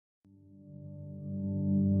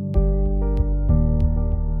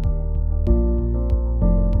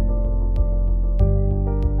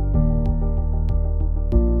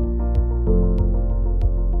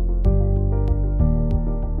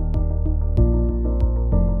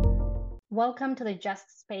welcome to the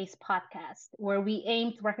Just Space podcast, where we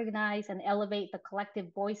aim to recognize and elevate the collective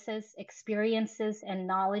voices, experiences, and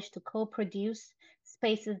knowledge to co produce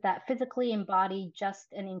spaces that physically embody just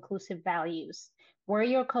and inclusive values. We're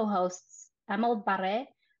your co hosts, Emil Barre,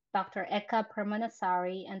 Dr. Eka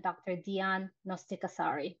Permanasari, and Dr. Dian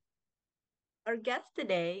Nostikasari. Our guest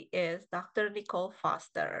today is Dr. Nicole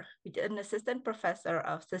Foster, an assistant professor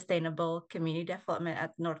of sustainable community development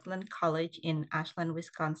at Northland College in Ashland,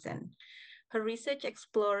 Wisconsin. Her research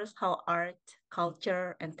explores how art,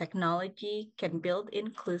 culture, and technology can build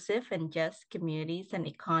inclusive and just communities and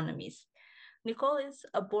economies. Nicole is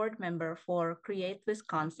a board member for Create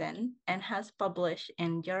Wisconsin and has published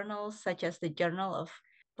in journals such as the Journal of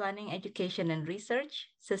Planning, Education, and Research,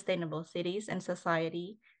 Sustainable Cities and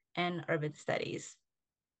Society, and Urban Studies.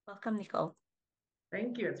 Welcome, Nicole.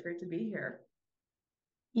 Thank you. It's great to be here.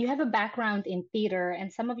 You have a background in theater, and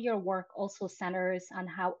some of your work also centers on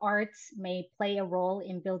how arts may play a role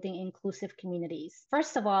in building inclusive communities.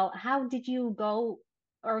 First of all, how did you go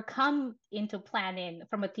or come into planning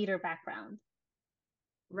from a theater background?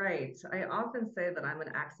 Right. I often say that I'm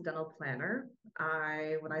an accidental planner.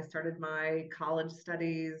 When I started my college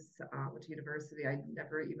studies, went to university, I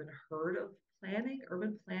never even heard of planning,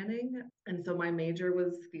 urban planning. And so my major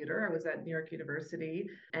was theater. I was at New York University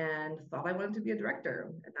and thought I wanted to be a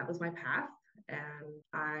director. And that was my path. And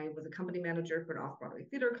I was a company manager for an off-Broadway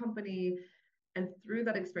theater company. And through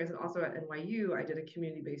that experience, and also at NYU, I did a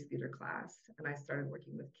community-based theater class, and I started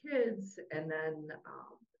working with kids. And then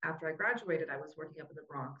after I graduated, I was working up in the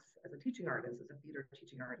Bronx as a teaching artist, as a theater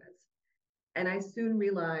teaching artist. And I soon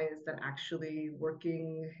realized that actually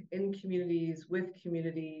working in communities, with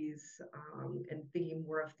communities, and thinking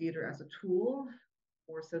more of theater as a tool,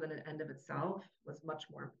 more so than an end of itself, was much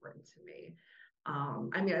more important to me.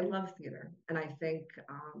 I love theater, and I think,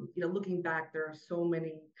 looking back, there are so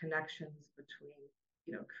many connections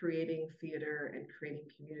between, creating theater and creating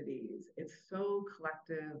communities. It's so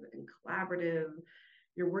collective and collaborative.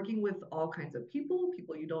 You're working with all kinds of people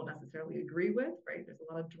you don't necessarily agree with, right? There's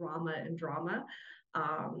a lot of drama and drama,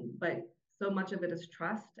 but so much of it is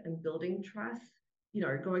trust and building trust.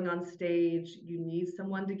 Going on stage, you need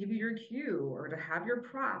someone to give you your cue or to have your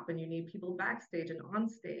prop, and you need people backstage and on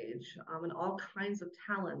stage, and all kinds of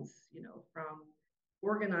talents, from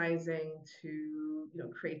organizing to,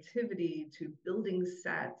 creativity to building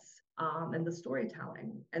sets, and the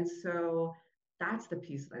storytelling. And so that's the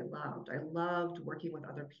piece that I loved. I loved working with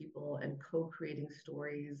other people and co-creating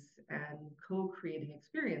stories and co-creating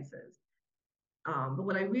experiences. But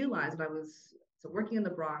what I realized when I was working in the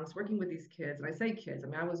Bronx, working with these kids, and I say kids,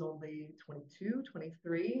 I was only 22,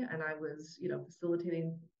 23, and I was,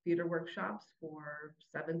 facilitating theater workshops for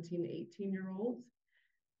 17, 18-year-olds.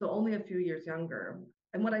 So only a few years younger.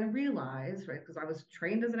 And what I realized, right, because I was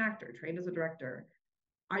trained as an actor, trained as a director,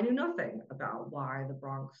 I knew nothing about why the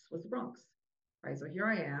Bronx was the Bronx, right? So here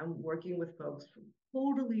I am working with folks from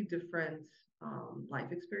totally different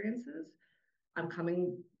life experiences. I'm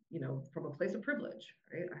coming, from a place of privilege,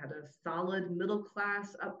 right? I had a solid middle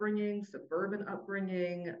class upbringing, suburban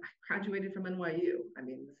upbringing. I graduated from NYU.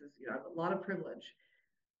 This is, I have a lot of privilege.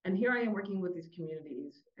 And here I am working with these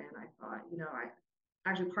communities. And I thought,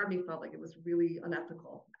 part of me felt like it was really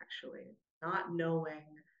unethical, actually, not knowing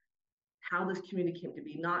how this community came to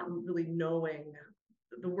be, not really knowing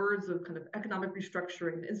the words of kind of economic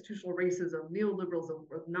restructuring, institutional racism, neoliberalism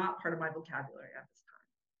were not part of my vocabulary at this time.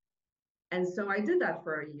 And so I did that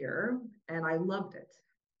for a year and I loved it.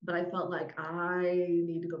 But I felt like I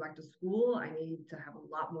need to go back to school. I need to have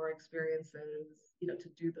a lot more experiences, to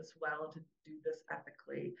do this well, to do this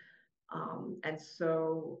ethically.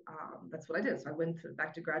 That's what I did. So I went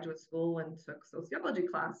back to graduate school and took sociology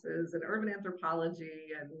classes and urban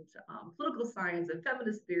anthropology and political science and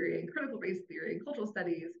feminist theory and critical race theory and cultural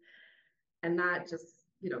studies. And that just,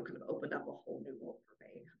 kind of opened up a whole new world for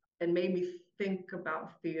me and made me think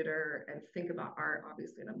about theater and think about art,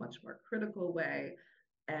 obviously, in a much more critical way.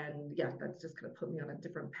 And yeah, that's just kind of put me on a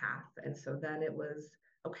different path. And so then it was,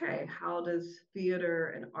 okay, how does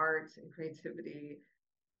theater and art and creativity,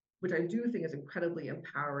 which I do think is incredibly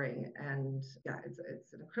empowering, and yeah, it's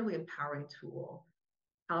an incredibly empowering tool,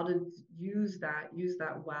 how to use that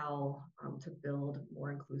well, to build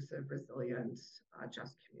more inclusive, resilient,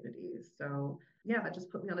 just communities. So yeah, that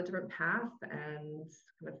just put me on a different path and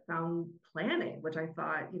kind of found planning, which I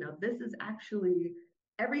thought, this is actually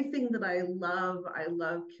everything that I love. I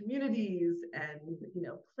love communities and,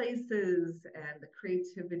 places and the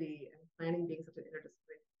creativity, and planning being such an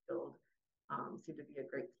interdisciplinary field seemed to be a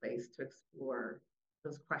great place to explore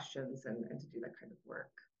those questions and to do that kind of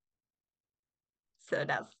work. So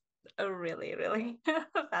a really, really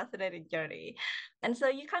fascinating journey. And so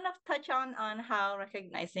you kind of touch on how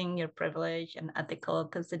recognizing your privilege and ethical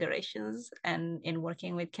considerations and in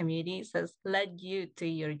working with communities has led you to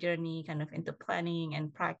your journey kind of into planning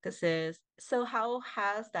and practices. So how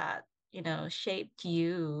has that shaped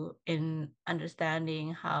you in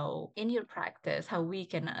understanding how in your practice how we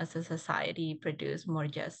can as a society produce more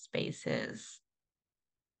just spaces?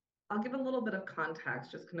 I'll give a little bit of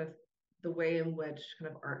context, just kind of the way in which kind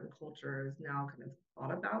of art and culture is now kind of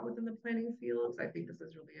thought about within the planning fields. I think this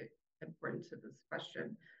is really important to this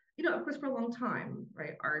question. Of course, for a long time,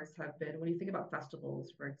 right, arts have been, when you think about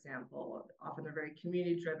festivals, for example, often they're very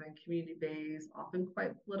community driven, community based, often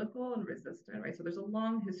quite political and resistant, right? So there's a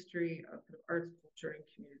long history of kind of arts, culture, and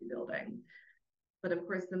community building. But of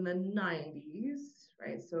course, in the 90s,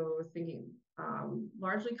 right? So thinking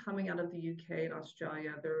largely coming out of the UK and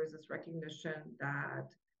Australia, there was this recognition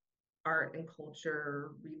that art and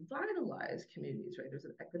culture revitalize communities, right? There's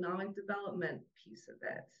an economic development piece of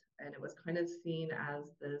it. And it was kind of seen as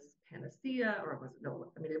this panacea, or it was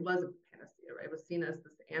no, I mean, it was a panacea, right? It was seen as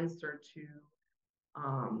this answer to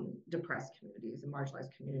depressed communities and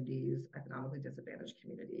marginalized communities, economically disadvantaged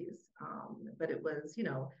communities. But it was,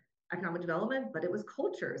 economic development, but it was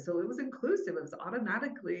culture. So it was inclusive. It was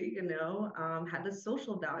automatically, had this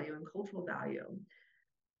social value and cultural value.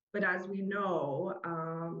 But as we know,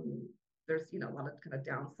 there's a lot of kind of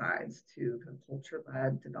downsides to kind of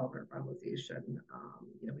culture-led development revitalization.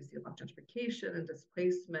 We see a lot of gentrification and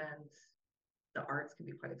displacement. The arts can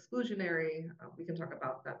be quite exclusionary. We can talk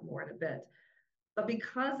about that more in a bit. But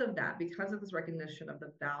because of that, because of this recognition of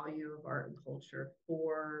the value of art and culture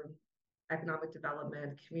for economic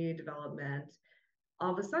development, community development,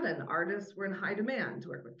 all of a sudden artists were in high demand to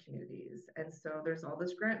work with communities. And so there's all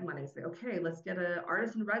this grant money. Say, okay, let's get an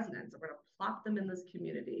artist in residence. We're going to plop them in this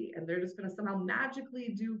community and they're just going to somehow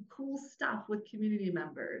magically do cool stuff with community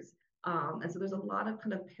members. And so there's a lot of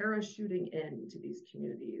kind of parachuting into these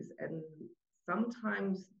communities. And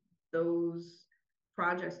sometimes those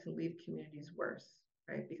projects can leave communities worse,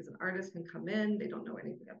 right? Because an artist can come in, they don't know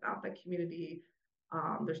anything about that community.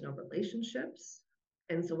 There's no relationships.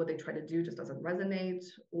 And so what they try to do just doesn't resonate,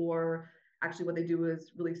 or actually what they do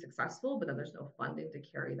is really successful, but then there's no funding to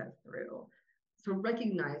carry that through. So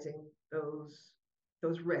recognizing those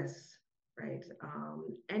risks, right?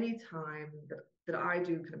 Anytime that I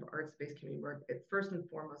do kind of arts-based community work, it first and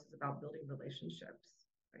foremost is about building relationships,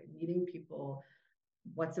 right? Meeting people,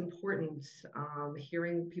 what's important,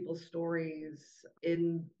 hearing people's stories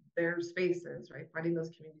in their spaces, right? Finding those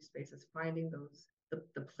community spaces, finding those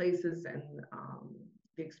the places and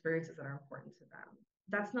the experiences that are important to them.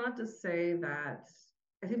 That's not to say that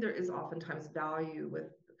I think there is oftentimes value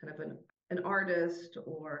with kind of an artist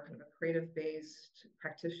or kind of a creative-based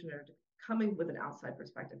practitioner coming with an outside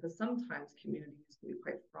perspective, because sometimes communities can be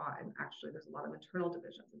quite fraught, and actually there's a lot of internal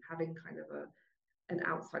divisions, and having kind of an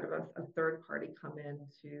outside of a third party come in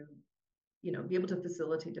to be able to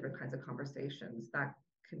facilitate different kinds of conversations that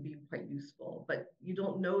can be quite useful. But you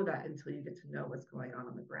don't know that until you get to know what's going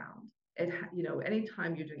on the ground.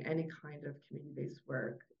 Anytime you're doing any kind of community-based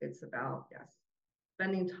work, it's about, yes,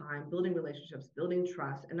 spending time, building relationships, building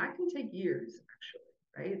trust, and that can take years,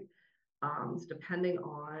 actually, right? It's depending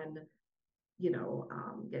on,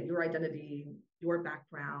 your identity, your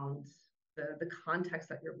background, the context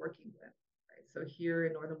that you're working with, right? So here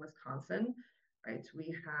in northern Wisconsin, right,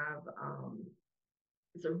 we have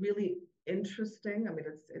it's a really interesting. I mean,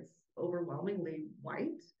 it's overwhelmingly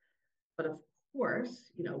white, but of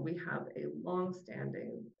course, we have a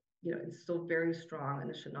long-standing, it's still very strong in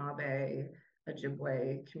the Anishinaabe,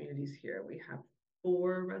 Ojibwe communities here. We have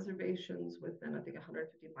 4 reservations within, I think,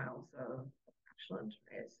 150 miles of Ashland,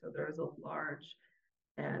 right? So there is a large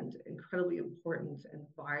and incredibly important and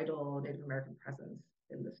vital Native American presence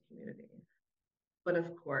in this community. But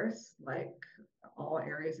of course, like all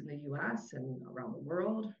areas in the US and around the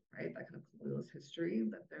world, right, that kind of colonialist history,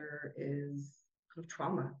 that there is kind of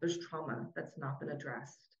trauma. There's trauma that's not been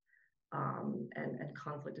addressed, and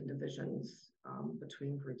conflict and divisions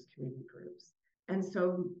between groups, community groups. And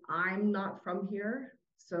so I'm not from here.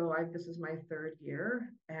 So this is my 3rd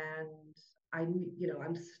year, and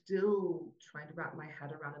I'm still trying to wrap my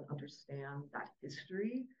head around and understand that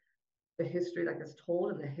history, the history that gets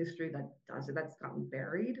told and the history that's gotten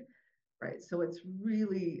buried, right? So it's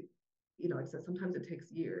really, sometimes it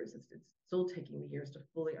takes years. It's still taking me years to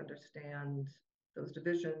fully understand those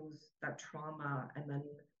divisions, that trauma, and then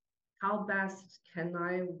how best can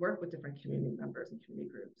I work with different community members and community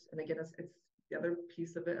groups. And again, it's the other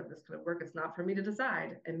piece of this kind of work. It's not for me to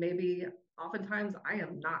decide, and maybe oftentimes I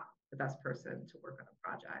am not the best person to work on a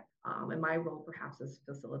project. And my role perhaps is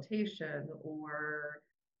facilitation or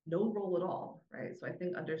no role at all, right? So I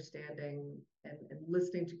think understanding and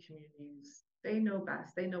listening to communities, they know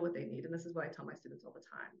best, they know what they need. And this is what I tell my students all the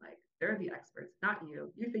time, like they're the experts, not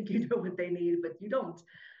you. You think you know what they need, but you don't.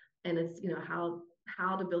 And it's,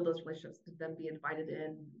 how to build those relationships to then be invited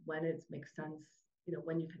in when it makes sense,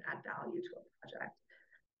 when you can add value to a project.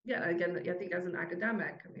 Yeah, again, I think as an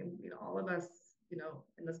academic, I mean, all of us,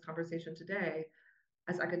 in this conversation today,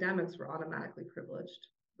 as academics, we're automatically privileged,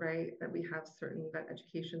 right? That we have certain that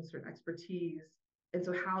education, certain expertise. And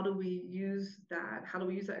so how do we use that? How do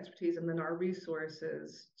we use that expertise and then our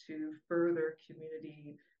resources to further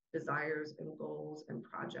community desires and goals and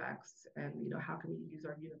projects? And how can we use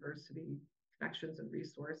our university connections and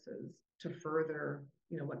resources to further,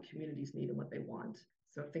 what communities need and what they want?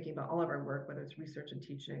 So thinking about all of our work, whether it's research and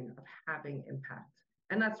teaching, of having impact.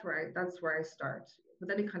 And that's where I start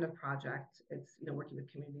with any kind of project. It's working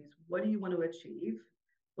with communities. What do you want to achieve?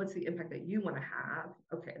 What's the impact that you want to have?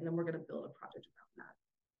 Okay, and then we're going to build a project around that.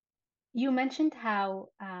 You mentioned how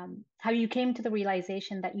you came to the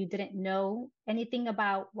realization that you didn't know anything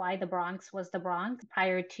about why the Bronx was the Bronx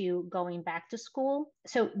prior to going back to school.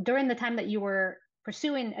 So during the time that you were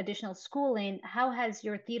pursuing additional schooling, how has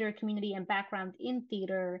your theater community and background in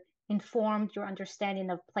theater informed your understanding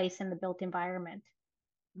of place in the built environment?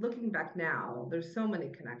 Looking back now, there's so many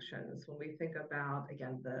connections when we think about,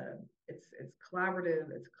 again, it's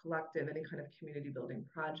collaborative, it's collective, any kind of community building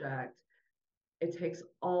project. It takes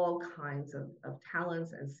all kinds of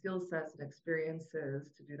talents and skill sets and experiences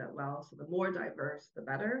to do that well. So the more diverse, the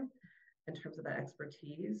better in terms of that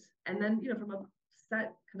expertise. And then, from a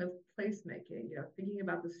set kind of placemaking, thinking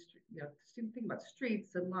about thinking about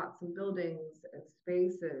streets and lots and buildings and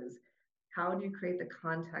spaces. How do you create the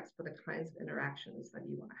context for the kinds of interactions that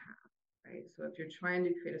you want to have, right? So if you're trying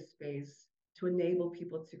to create a space to enable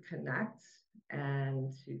people to connect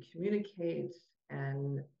and to communicate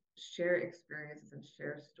and share experiences and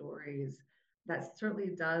share stories, that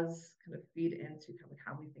certainly does kind of feed into kind of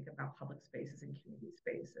how we think about public spaces and community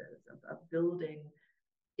spaces, of building.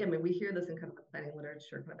 I mean, we hear this in kind of the planning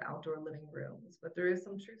literature, kind of outdoor living rooms, but there is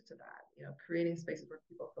some truth to that, creating spaces where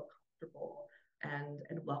people feel comfortable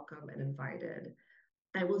and welcome and invited.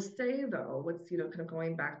 I will say though, what's kind of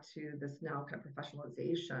going back to this now kind of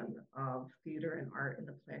professionalization of theater and art in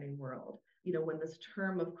the planning world. When this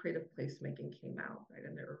term of creative placemaking came out, right,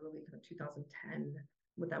 in the early kind of 2010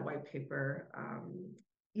 with that white paper,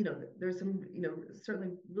 there's some,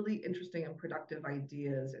 certainly really interesting and productive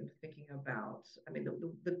ideas in thinking about. I mean,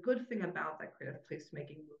 the good thing about that creative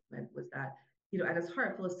placemaking movement was that, at its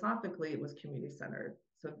heart, philosophically, it was community centered.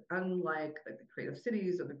 So unlike the creative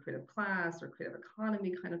cities or the creative class or creative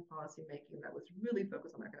economy kind of policy making that was really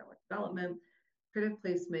focused on economic development, creative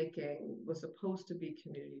placemaking was supposed to be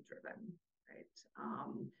community driven, right?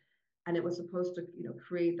 And it was supposed to,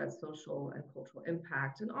 create that social and cultural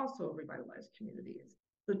impact and also revitalize communities.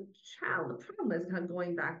 The problem is kind of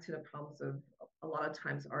going back to the problems of a lot of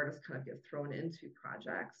times artists kind of get thrown into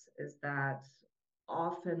projects, is that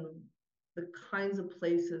often the kinds of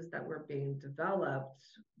places that were being developed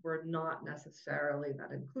were not necessarily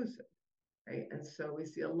that inclusive, right? And so we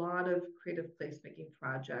see a lot of creative placemaking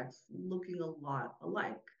projects looking a lot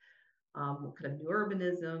alike. Kind of new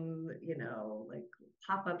urbanism, like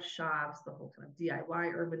pop-up shops, the whole kind of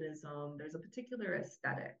DIY urbanism. There's a particular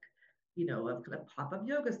aesthetic, of kind of pop-up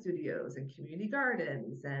yoga studios and community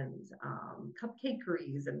gardens and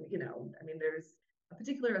cupcakeries. And, I mean, there's a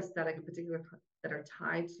particular aesthetic, in particular that are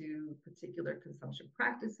tied to particular consumption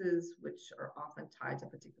practices, which are often tied to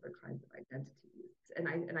particular kinds of identities.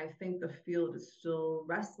 And I think the field is still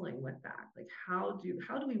wrestling with that. Like, how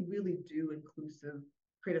do we really do inclusive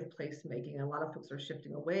creative placemaking? And a lot of folks are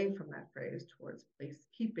shifting away from that phrase towards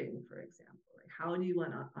placekeeping, for example. Like, how do you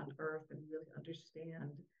want to unearth and really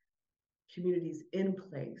understand communities in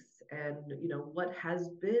place, and what has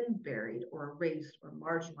been buried or erased or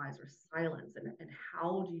marginalized or silenced, and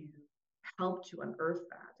how do you help to unearth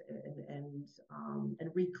that and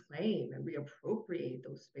reclaim and reappropriate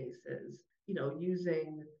those spaces,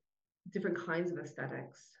 using different kinds of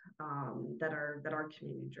aesthetics that are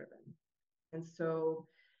community driven. And so,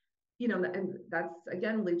 and that's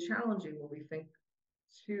again really challenging when we think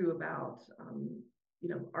too about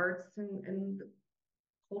arts and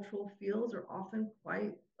cultural fields are often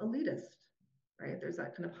quite elitist, right? There's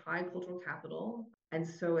that kind of high cultural capital. And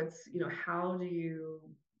so it's, how do you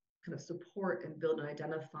kind of support and build and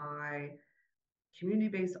identify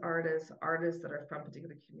community-based artists that are from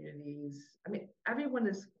particular communities? I mean,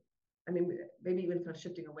 maybe even kind of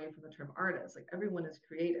shifting away from the term artist, like everyone is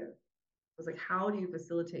creative, was like, how do you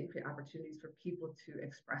facilitate and create opportunities for people to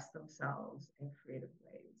express themselves in creative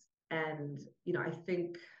ways? And, I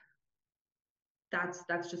think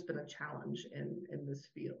that's just been a challenge in this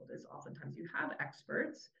field, is oftentimes you have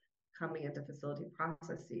experts coming in to facilitate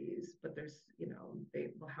processes, but there's, they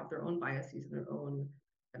will have their own biases and their own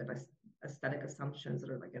kind of aesthetic assumptions that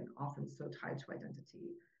are like often so tied to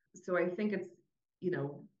identity. So I think it's,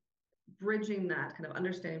 bridging that kind of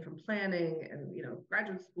understanding from planning and,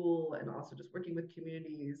 graduate school, and also just working with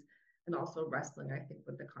communities, and also wrestling, I think,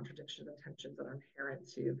 with the contradiction and tensions that are inherent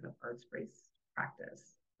to kind of arts-based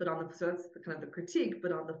practice. But so that's the kind of the critique.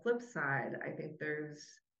 But on the flip side, I think there's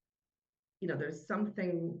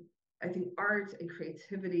something, I think art and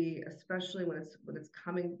creativity, especially when it's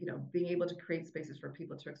coming, being able to create spaces for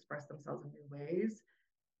people to express themselves in new ways,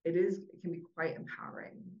 it can be quite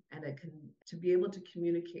empowering, and it can, to be able to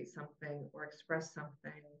communicate something or express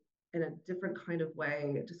something in a different kind of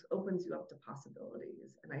way, it just opens you up to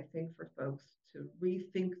possibilities. And I think for folks to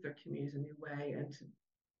rethink their communities in a new way, and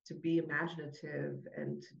to be imaginative,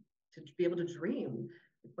 and to be able to dream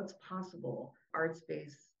what's possible,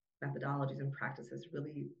 arts-based methodologies and practices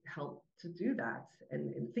really help to do that,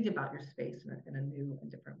 and think about your space in a new and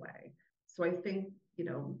different way. So I think,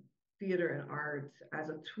 theater and art as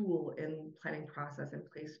a tool in planning process and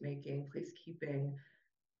placemaking, placekeeping,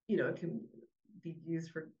 it can be used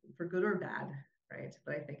for good or bad, right?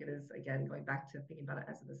 But I think it is, again, going back to thinking about it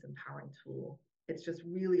as this empowering tool. It's just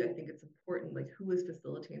really, I think it's important, like, who is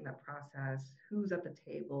facilitating that process, who's at the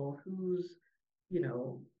table, who's,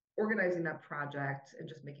 organizing that project, and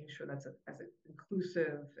just making sure that's as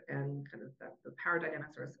inclusive and kind of that the power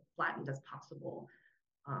dynamics are as flattened as possible,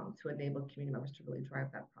 to enable community members to really drive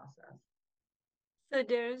that process. So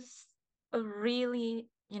there's a really,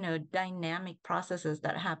 dynamic processes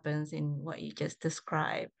that happens in what you just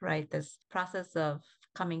described, right? This process of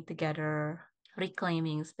coming together,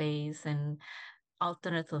 reclaiming space, and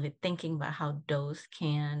alternatively thinking about how those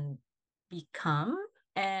can become.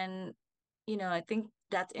 And I think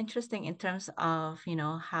that's interesting in terms of,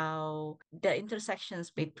 how the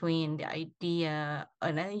intersections between the idea,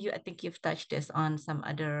 and I think you've touched this on some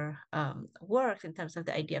other works, in terms of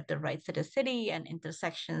the idea of the rights to the city, and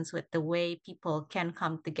intersections with the way people can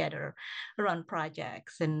come together around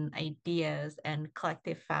projects and ideas and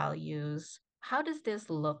collective values. How does this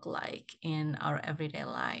look like in our everyday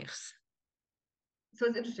lives? So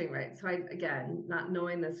it's interesting, right? So I, again, not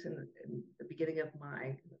knowing this in the beginning of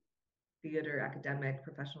my theater academic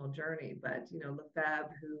professional journey, but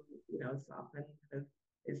Lefebvre, who is often kind of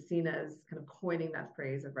is seen as kind of coining that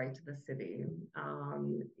phrase of right to the city.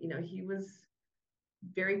 He was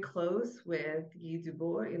very close with Guy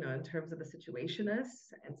Debord, in terms of the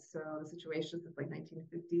Situationists, and so the Situationists of like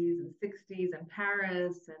 1950s and 60s in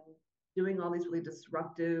Paris, and doing all these really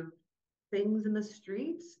disruptive things in the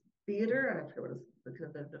streets, theater, and I forget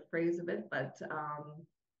what was the phrase of it, but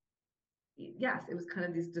yes, it was kind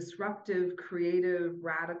of these disruptive, creative,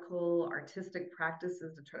 radical, artistic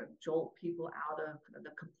practices to try to jolt people out of kind of the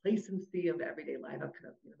complacency of everyday life, of kind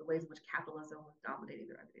of the ways in which capitalism was dominating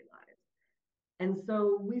their everyday lives. And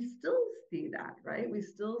so we still see that, right? We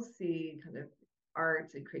still see kind of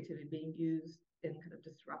art and creativity being used in kind of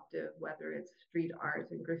disruptive, whether it's street art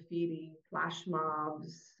and graffiti, flash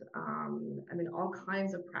mobs, all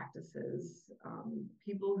kinds of practices.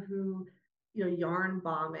 People who, yarn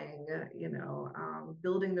bombing,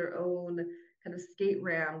 building their own kind of skate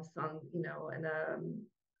ramps on, in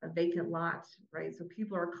a vacant lot, right? So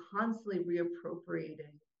people are constantly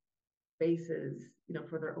reappropriating spaces,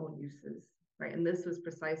 for their own uses, right? And this was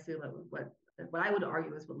precisely what I would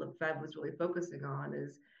argue is what Lefebvre was really focusing on,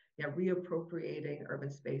 is reappropriating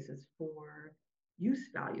urban spaces for use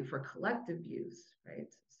value, for collective use,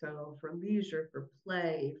 right? So for leisure, for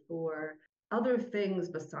play, for other things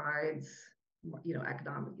besides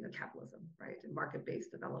economic, capitalism, right, and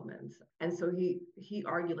market-based development. And so he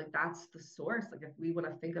argued, like, that's the source. Like, if we want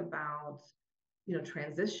to think about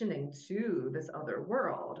transitioning to this other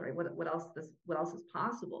world, right? What else is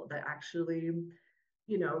possible? That actually,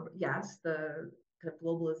 yes, the kind of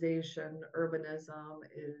globalization, urbanism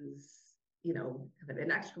is,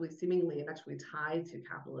 kind of seemingly inextricably tied to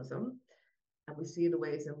capitalism. And we see the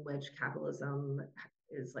ways in which capitalism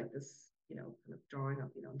is like this, kind of drawing up,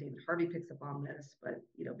 David Harvey picks up on this, but,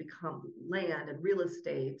 become land and real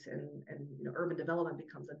estate, and urban development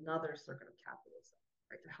becomes another circuit of capitalism,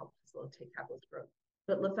 right, to help facilitate capitalist growth.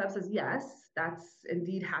 But Lefebvre says, yes, that's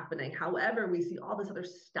indeed happening. However, we see all this other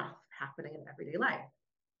stuff happening in everyday life,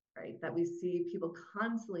 right? That we see people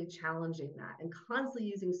constantly challenging that, and constantly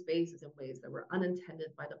using spaces in ways that were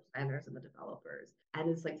unintended by the planners and the developers. And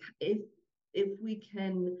it's like, if we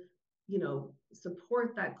can,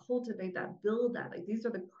 support that, cultivate that, build that. Like these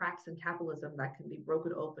are the cracks in capitalism that can be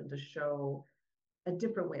broken open to show a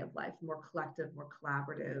different way of life, more collective, more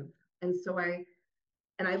collaborative. And so I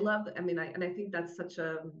love, I think that's such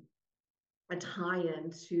a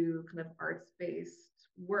tie-in to kind of arts-based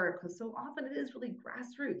work, because so often it is really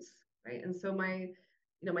grassroots, right? And so my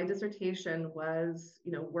dissertation was,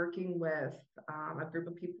 working with a group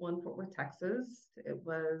of people in Fort Worth, Texas. It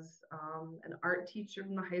was an art teacher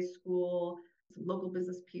from the high school, some local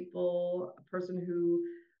business people, a person who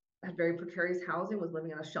had very precarious housing, was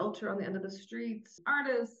living in a shelter on the end of the streets,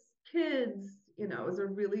 artists, kids. It was a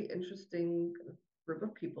really interesting group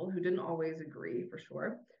of people who didn't always agree, for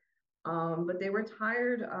sure. But they were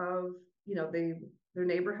tired of, their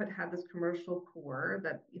neighborhood had this commercial core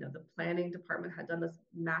that, the planning department had done this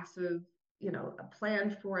massive, a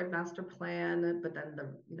plan for it, master plan, but then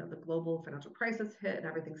the global financial crisis hit and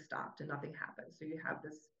everything stopped and nothing happened. So you have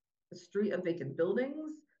this a street of vacant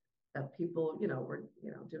buildings that people, were,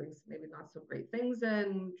 doing maybe not so great things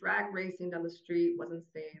in, drag racing down the street wasn't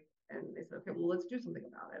safe. And they said, okay, well, let's do something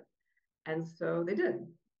about it. And so they did.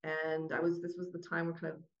 And this was the time where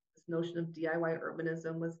kind of this notion of DIY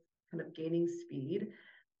urbanism was kind of gaining speed.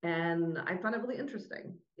 And I found it really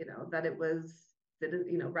interesting, that it was,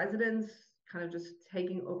 residents kind of just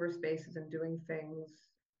taking over spaces and doing things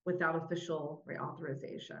without official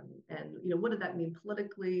authorization. And, what did that mean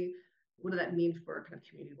politically? What did that mean for kind of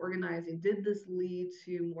community organizing? Did this lead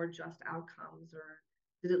to more just outcomes, or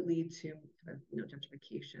did it lead to kind of,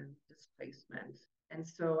 gentrification, displacement? And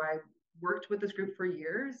so I worked with this group for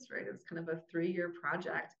years, right? It was kind of a 3-year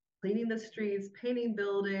project, cleaning the streets, painting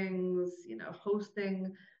buildings,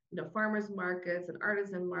 hosting, farmers markets and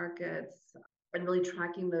artisan markets, and really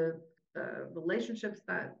tracking the relationships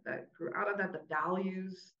that grew out of that, the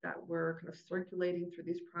values that were kind of circulating through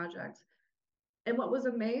these projects. And what was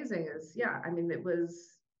amazing is,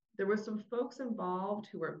 there were some folks involved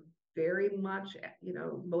who were very much,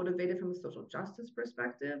 motivated from a social justice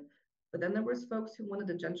perspective. But then there was folks who wanted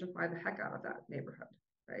to gentrify the heck out of that neighborhood,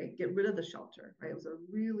 right? Get rid of the shelter, right?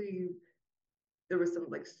 There was some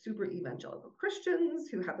like super evangelical Christians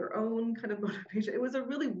who had their own kind of motivation. It was a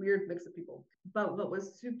really weird mix of people. But what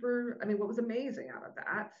was amazing out of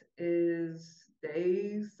that is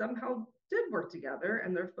they somehow did work together,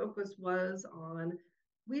 and their focus was on,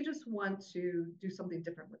 we just want to do something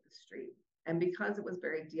different with the street. And because it was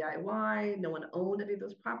very DIY, no one owned any of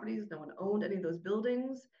those properties, no one owned any of those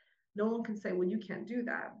buildings, no one can say, well, you can't do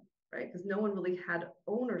that, right? Because no one really had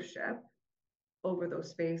ownership over those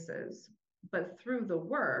spaces. But through the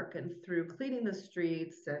work and through cleaning the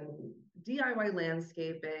streets and DIY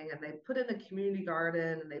landscaping, and they put in a community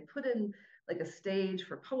garden, and they put in like a stage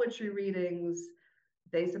for poetry readings,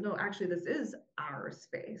 they said, no, actually, this is our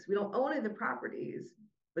space. We don't own any of the properties,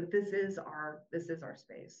 but this is our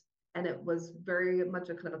space. And it was very much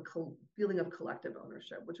a kind of a feeling of collective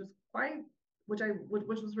ownership, which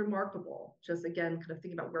was remarkable. Just again, kind of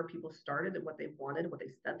thinking about where people started and what they wanted, what they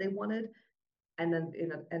said they wanted, and then in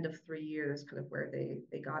the end of 3 years, kind of where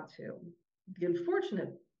they got to. The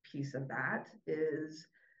unfortunate piece of that is,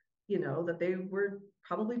 that they were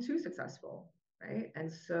probably too successful, right?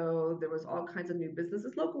 And so there was all kinds of new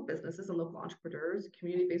businesses, local businesses and local entrepreneurs,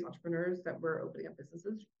 community-based entrepreneurs that were opening up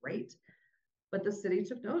businesses, great. But the city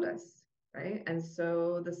took notice, right? And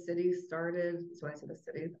so the city started, so when I say the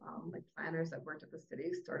city, like planners that worked at the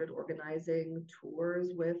city started organizing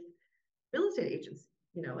tours with real estate agents,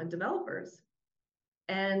 and developers,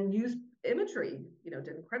 and used imagery,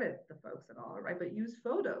 didn't credit the folks at all, right? But used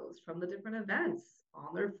photos from the different events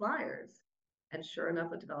on their flyers. And sure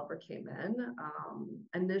enough, a developer came in.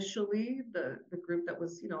 Initially, the group that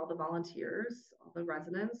was, all the volunteers, all the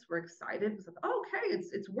residents were excited because, oh, okay,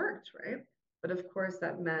 it's worked, right? But of course,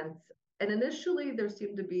 that meant, and initially there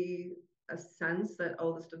seemed to be a sense that,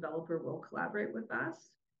 oh, this developer will collaborate with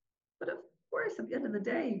us. But of course, at the end of the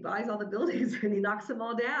day, he buys all the buildings and he knocks them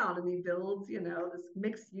all down, and he builds, this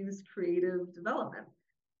mixed-use creative development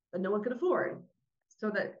that no one could afford. So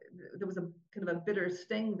that there was a kind of a bitter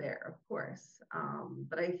sting there, of course.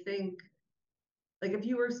 But I think, like, if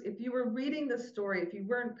you were reading the story, if you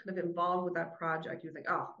weren't kind of involved with that project, you think,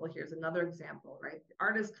 oh, well, here's another example, right? The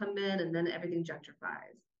artists come in and then everything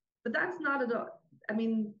gentrifies. But that's not at all.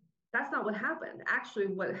 That's not what happened. Actually,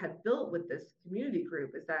 what had built with this community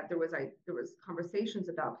group is that there was conversations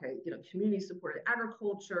about, okay, community supported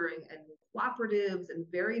agriculture and cooperatives and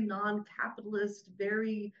very non-capitalist,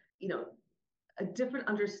 very, a different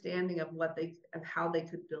understanding of how they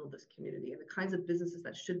could build this community and the kinds of businesses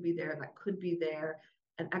that should be there and that could be there,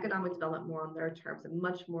 and economic development more on their terms, and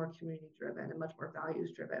much more community driven and much more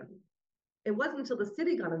values driven. it wasn't until the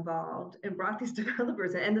city got involved and brought these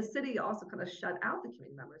developers in, and the city also kind of shut out the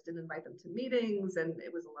community members, didn't invite them to meetings, and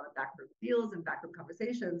it was a lot of backroom deals and backroom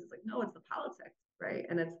conversations. It's like, no, it's the politics, right?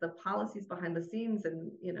 And it's the policies behind the scenes,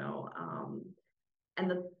 and and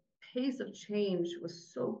the pace of change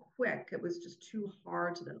was so quick. It was just too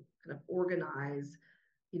hard to then kind of organize,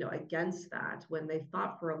 against that, when they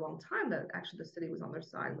thought for a long time that actually the city was on their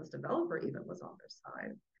side, and this developer even was on their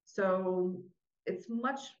side. So it's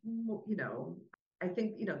much more, I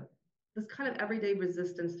think, this kind of everyday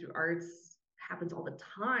resistance through arts happens all the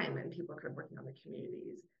time, and people are kind of working on the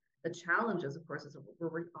communities. The challenges, of course, is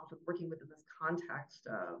we're often working within this context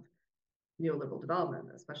of neoliberal development,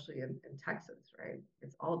 especially in Texas, right?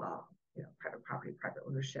 It's all about, private property, private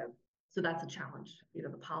ownership. So that's a challenge. The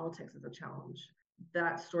politics is a challenge.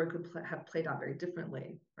 That story could have played out very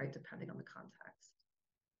differently, right, depending on the context.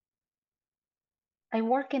 I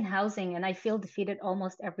work in housing and I feel defeated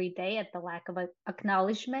almost every day at the lack of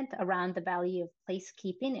acknowledgement around the value of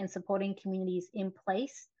placekeeping and supporting communities in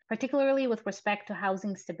place, particularly with respect to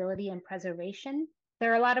housing stability and preservation.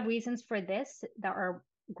 There are a lot of reasons for this that are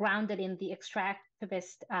grounded in the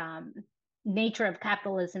extractivist nature of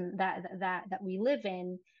capitalism that we live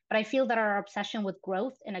in. But I feel that our obsession with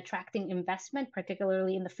growth and attracting investment,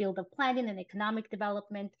 particularly in the field of planning and economic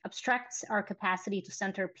development, obstructs our capacity to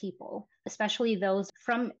center people, especially those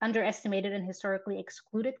from underestimated and historically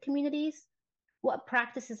excluded communities. What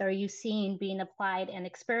practices are you seeing being applied and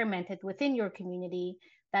experimented within your community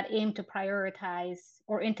that aim to prioritize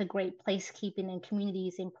or integrate placekeeping and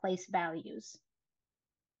communities in place values?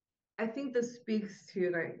 I think this speaks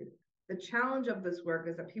to the challenge of this work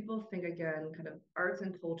is that people think, again, kind of arts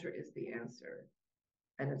and culture is the answer.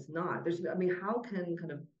 And it's not. How can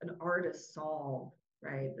kind of an artist solve,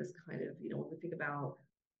 right, this kind of, when we think about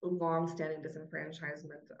the long-standing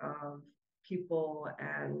disenfranchisement of people,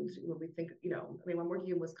 and when we think, I'm working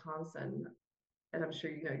in Wisconsin, and I'm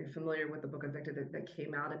sure you're familiar with the book Evicted that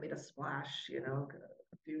came out and made a splash,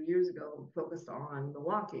 a few years ago, focused on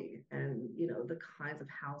Milwaukee and the kinds of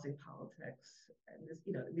housing politics, and this,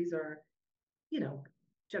 these are,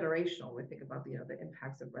 generational. We think about the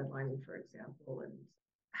impacts of redlining, for example, and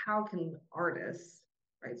how can artists,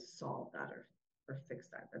 right, solve that or fix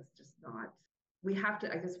that? That's just not. We have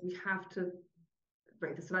to. I guess we have to.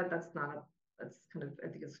 Right. That's not a. That's kind of, I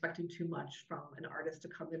think, expecting too much from an artist to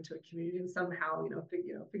come into a community and somehow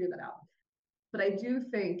figure that out. But I do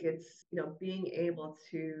think it's being able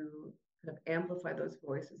to kind of amplify those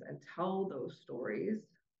voices and tell those stories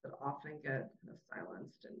that often get kind of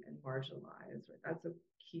silenced and marginalized. Right? That's a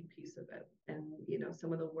key piece of it. And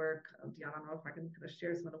some of the work of Deanna, I don't know if I can kind of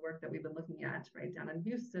share some of the work that we've been looking at right down in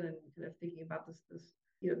Houston, and kind of thinking about this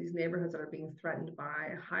these neighborhoods that are being threatened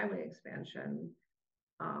by highway expansion,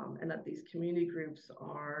 and that these community groups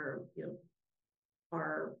are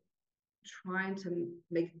trying to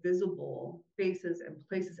make visible faces and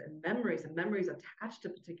places and memories attached to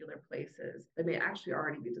particular places that may actually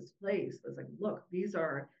already be displaced. It's like, look, this is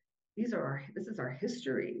our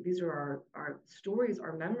history. These are our stories,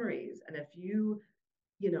 our memories. And if you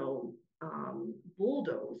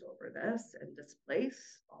bulldoze over this and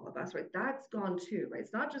displace all of us, right? That's gone too, right?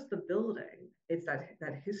 It's not just the building; it's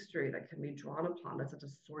that history that can be drawn upon. That's such a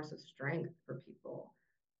source of strength for people.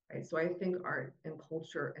 Right. So I think art and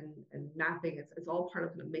culture and mapping, it's all part of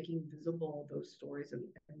kind of making visible those stories and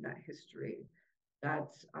that history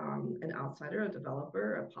that an outsider, a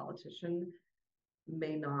developer, a politician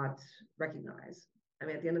may not recognize.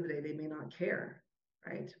 At the end of the day, they may not care,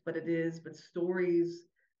 right? But stories,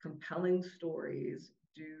 compelling stories,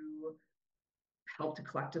 do help to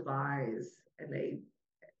collectivize, and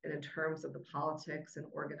in terms of the politics and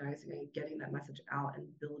organizing and getting that message out and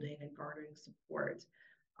building and garnering support,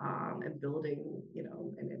 and building,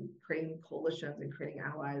 and creating coalitions and creating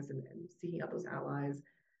allies and seeking out those allies.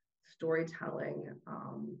 Storytelling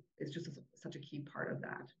is just such a key part of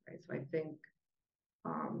that, right? So I think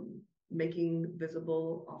making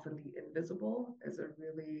visible often the invisible is a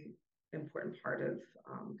really important part of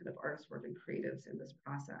kind of artist work and creatives in this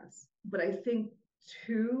process. But I think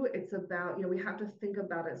too, it's about, we have to think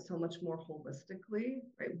about it so much more holistically,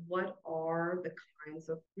 right? What are the kinds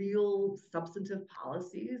of real substantive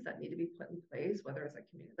policies that need to be put in place, whether it's like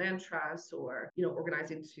community land trusts or,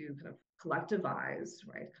 organizing to kind of collectivize,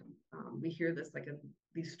 right? We hear this like in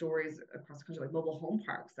these stories across the country, like mobile home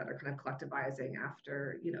parks that are kind of collectivizing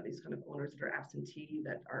after, these kind of owners that are absentee,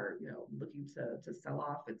 that are, looking to sell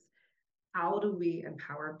off. It's how do we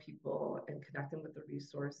empower people and connect them with the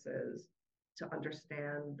resources to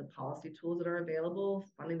understand the policy tools that are available,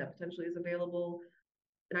 funding that potentially is available,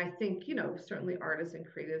 And I think, certainly artists and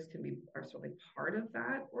creatives are certainly part of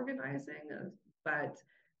that organizing, but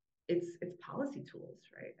it's policy tools,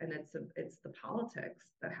 right? And it's the politics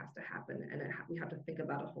that has to happen, and we have to think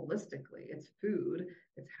about it holistically. It's food,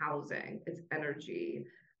 it's housing, it's energy,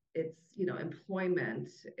 it's employment,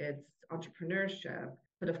 it's entrepreneurship.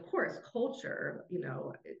 But of course, culture,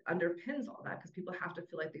 it underpins all that, because people have to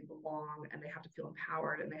feel like they belong, and they have to feel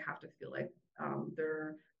empowered, and they have to feel like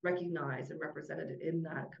they're recognized and represented in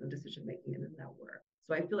that kind of decision making and in that work.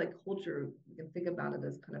 So I feel like culture, you can think about it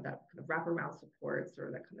as kind of that kind of wraparound supports,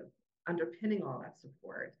 or that kind of underpinning all that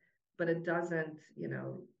support. But it doesn't,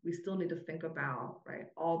 we still need to think about, right,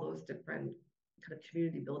 all those different kind of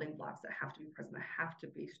community building blocks that have to be present, that have to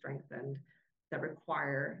be strengthened, that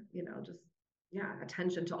require, just, yeah,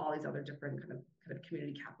 attention to all these other different kind of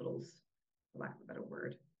community capitals, for lack of a better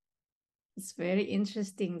word. It's very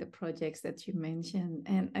interesting, the projects that you mentioned.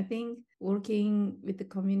 And I think working with the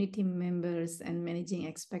community members and managing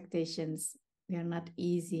expectations, they are not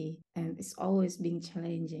easy, and it's always being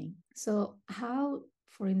challenging. So how,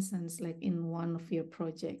 for instance, like in one of your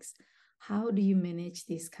projects, how do you manage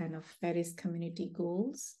these kind of various community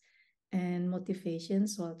goals and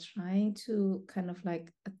motivations while trying to kind of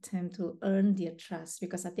like attempt to earn their trust?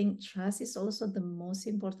 Because I think trust is also the most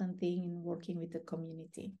important thing in working with the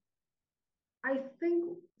community. I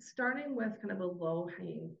think starting with kind of a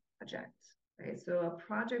low-hanging project, right? So a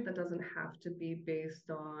project that doesn't have to be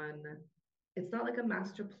based on, it's not like a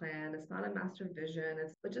master plan, it's not a master vision,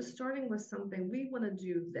 but just starting with something, we want to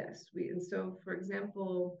do this. And so, for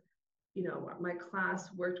example, my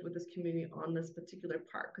class worked with this community on this particular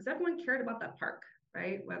park, because everyone cared about that park,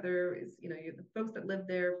 right? Whether it's, you're the folks that lived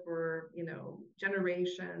there for,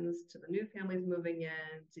 generations, to the new families moving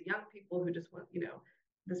in, to young people who just want,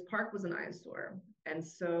 this park was an eyesore. And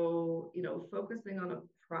so, focusing on a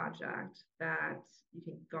project that you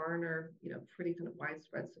can garner, pretty kind of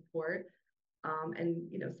widespread support, and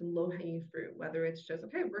some low-hanging fruit, whether it's just,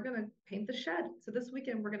 okay, we're going to paint the shed. So this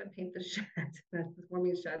weekend we're going to paint the shed. That's the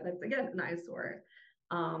forming shed. That's, again, an eyesore.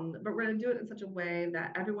 But we're going to do it in such a way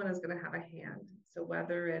that everyone is going to have a hand. So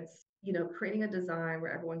whether it's, creating a design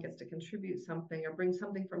where everyone gets to contribute something, or bring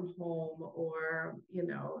something from home, or,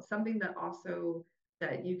 something that also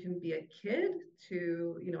that you can be a kid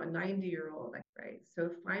to, a 90-year-old, right? So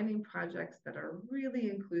finding projects that are really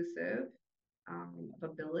inclusive, of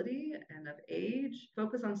ability and of age,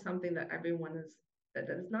 focus on something that that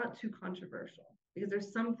is not too controversial, because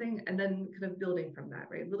there's something, and then kind of building from that,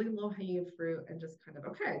 right? Really low hanging fruit, and just kind of,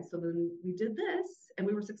 okay, so then we did this and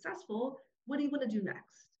we were successful. What do you want to do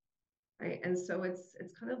next? Right. And so it's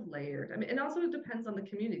kind of layered. I mean, and also it depends on the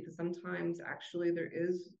community, because sometimes actually there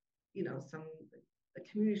is, some a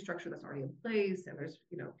community structure that's already in place, and there's,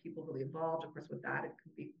 people really involved. Of course, with that, it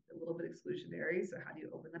can be a little bit exclusionary. So how do you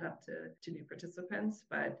open that up to new participants?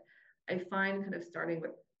 But I find kind of starting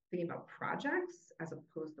with thinking about projects as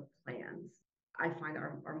opposed to plans, I find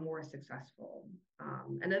are more successful.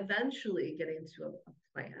 And eventually getting to a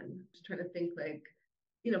plan, just trying to think like,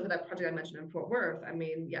 for that project I mentioned in Fort Worth, I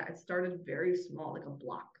mean, yeah, it started very small, like a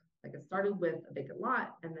block. Like it started with a vacant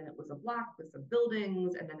lot, and then it was a block with some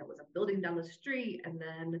buildings, and then it was a building down the street, and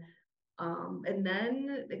then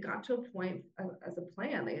it got to a point as a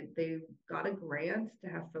plan. They got a grant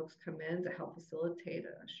to have folks come in to help facilitate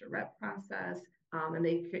a charrette process, and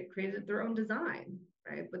they created their own design,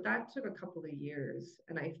 right? But that took a couple of years,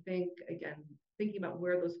 and I think, again, thinking about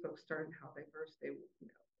where those folks started and how diverse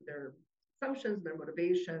their assumptions, their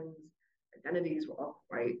motivations, identities were all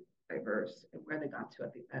quite diverse, and where they got to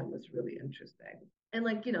at the end was really interesting. And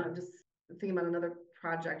like, just thinking about another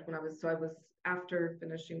project when I was after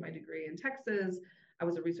finishing my degree in Texas, I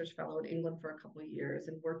was a research fellow in England for a couple of years,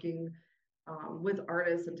 and working with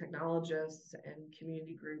artists and technologists and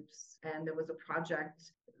community groups. And there was a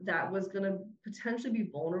project that was going to potentially be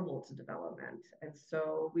vulnerable to development. And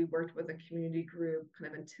so we worked with a community group,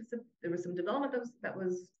 kind of there was some development that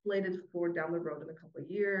was slated for down the road in a couple of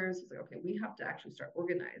years. It's like, okay, we have to actually start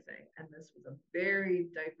organizing. And this was a very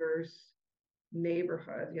diverse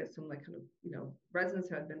neighborhood. You had some like kind of, residents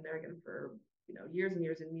who had been there again for, years and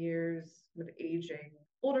years and years, kind of aging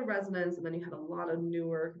older residents, and then you had a lot of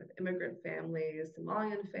newer kind of immigrant families,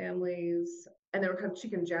 Somalian families, and they were kind of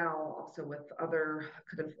cheek and jowl also with other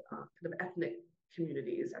kind of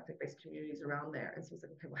ethnic-based communities around there. And so it's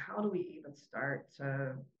like, okay, well, how do we even start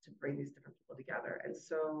to bring these different people together? And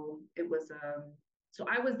so it was so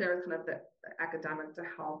I was there kind of the academic to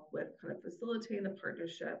help with kind of facilitating the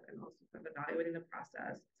partnership and also kind of evaluating the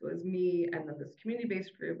process. So it was me, and then this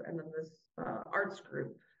community-based group, and then this arts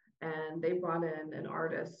group. And they brought in an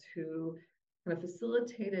artist who kind of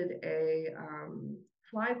facilitated a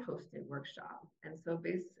fly posting workshop. And so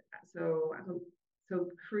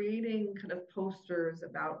creating kind of posters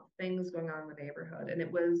about things going on in the neighborhood. And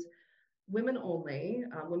it was women only,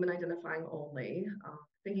 women identifying only,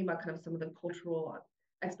 thinking about kind of some of the cultural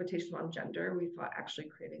expectation on gender. We thought actually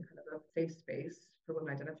creating kind of a safe space for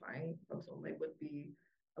women identifying folks only would be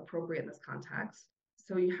appropriate in this context.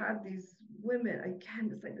 So you have these women,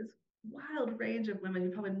 again, it's like this wild range of women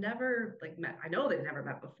you probably never like met. I know they've never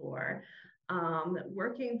met before,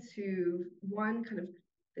 working to one kind of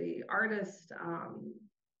the artist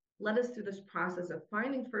led us through this process of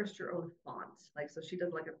finding first your own font. Like, so she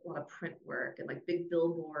does like a lot of print work and like big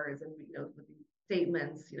billboards and, with these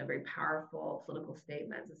statements, very powerful political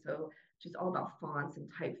statements. And so she's all about fonts and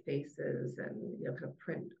typefaces and, kind of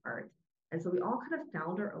print art. And so we all kind of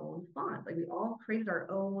found our own font. Like we all created our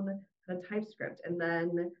own kind of typescript. And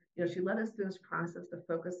then, she led us through this process to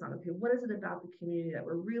focus on, okay, what is it about the community that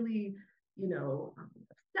we're really,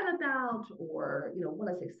 upset about, or want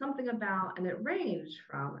to say something about. And it ranged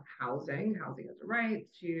from housing as a right,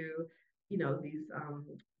 to these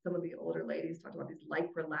some of the older ladies talked about these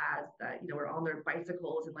lycra lads that were on their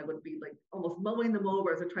bicycles and like would be like almost mowing them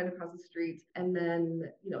over as they're trying to cross the street. And then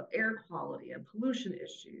air quality and pollution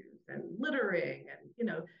issues and littering and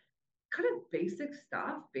kind of basic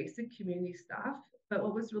stuff, basic community stuff. But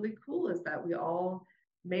what was really cool is that we all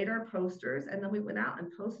made our posters and then we went out and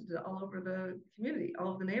posted it all over the community, all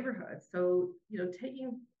over the neighborhood. So,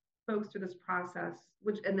 taking folks through this process,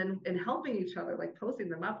 and helping each other, like posting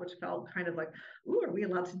them up, which felt kind of like, ooh, are we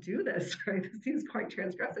allowed to do this? Right? This seems quite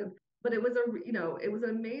transgressive. But it was it was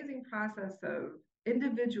an amazing process of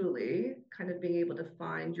individually kind of being able to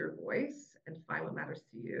find your voice and find what matters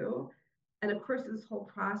to you. And of course, this whole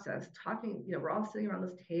process, talking, we're all sitting around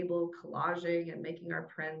this table, collaging and making our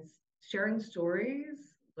prints, sharing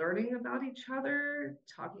stories, learning about each other,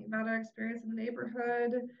 talking about our experience in the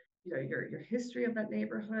neighborhood, your history of that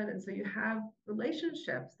neighborhood. And so you have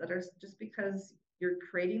relationships that are just because you're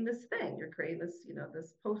creating this thing, you're creating this,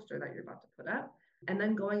 this poster that you're about to put up, and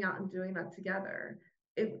then going out and doing that together.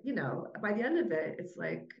 By the end of it, it's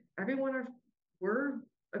like we're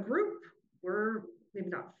a group. We're maybe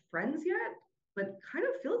not friends yet, but kind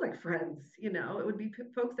of feels like friends. It would be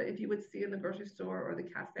folks that if you would see in the grocery store or the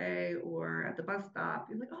cafe or at the bus stop,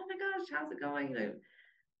 you're like, oh my gosh, how's it going?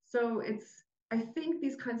 So I think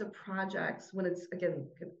these kinds of projects, when it's again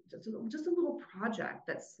just a little project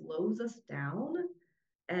that slows us down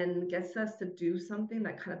and gets us to do something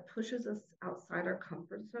that kind of pushes us outside our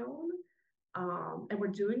comfort zone, and we're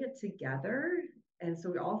doing it together. And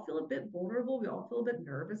so we all feel a bit vulnerable. We all feel a bit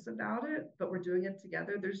nervous about it, but we're doing it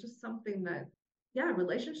together. There's just something that,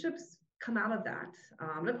 relationships come out of that.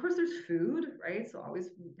 And of course, there's food, right? So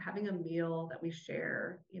always having a meal that we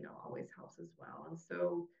share, always helps as well. And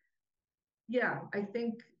so, I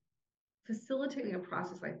think facilitating a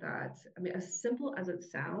process like that, I mean, as simple as it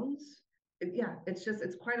sounds,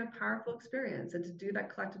 it's quite a powerful experience. And to do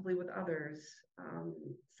that collectively with others,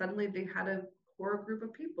 suddenly they had a core group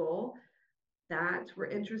of people that were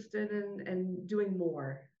interested in doing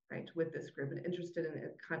more, right, with this group, and interested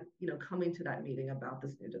in coming to that meeting about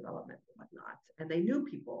this new development and whatnot. And they knew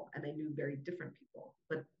people, and they knew very different people.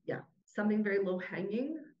 But something very low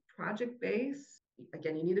hanging, project based.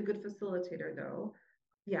 Again, you need a good facilitator though.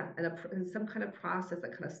 And some kind of process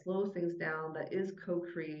that kind of slows things down, that is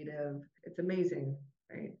co-creative. It's amazing,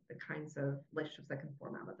 right? The kinds of relationships that can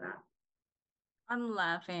form out of that. I'm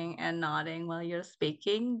laughing and nodding while you're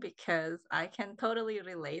speaking because I can totally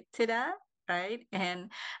relate to that, right? And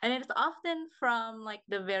it's often from like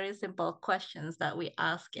the very simple questions that we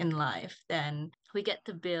ask in life, then we get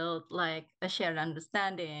to build like a shared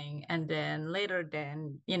understanding, and then later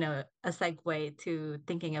a segue to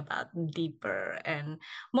thinking about deeper and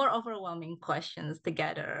more overwhelming questions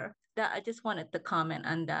together. That I just wanted to comment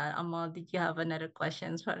on that. Amal, did you have another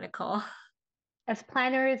question for Nicole? As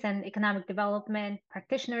planners and economic development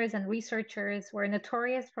practitioners and researchers, we're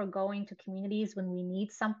notorious for going to communities when we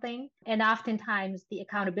need something. And oftentimes the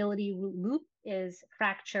accountability loop is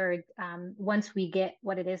fractured once we get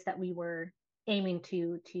what it is that we were aiming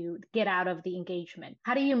to get out of the engagement.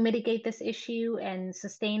 How do you mitigate this issue and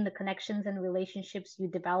sustain the connections and relationships you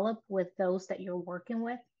develop with those that you're working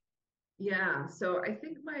with? Yeah, so I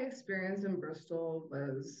think my experience in Bristol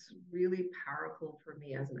was really powerful for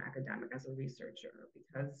me as an academic, as a researcher,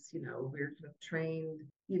 because, we're kind of trained,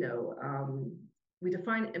 we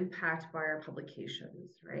define impact by our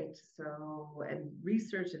publications, right? So, and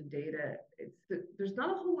research and data, there's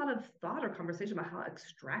not a whole lot of thought or conversation about how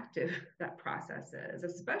extractive that process is,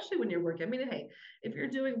 especially when you're working. I mean, hey, if you're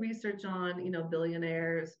doing research on,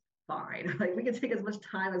 billionaires, fine. Like we can take as much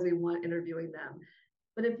time as we want interviewing them.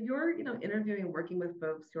 But if you're, interviewing and working with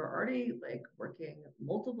folks who are already like working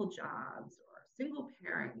multiple jobs or single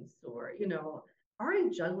parents or, already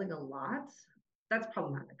juggling a lot, that's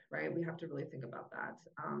problematic, right? We have to really think about that.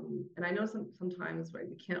 And I know sometimes, right,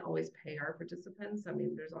 we can't always pay our participants. I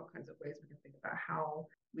mean, there's all kinds of ways we can think about how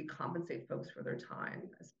we compensate folks for their time,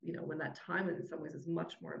 when that time in some ways is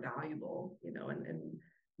much more valuable, and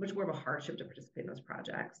much more of a hardship to participate in those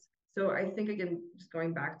projects. So I think, again, just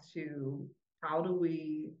going back to how do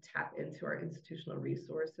we tap into our institutional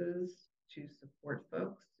resources to support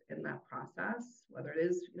folks in that process, whether it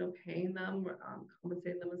is, paying them,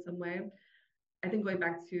 compensating them in some way. I think going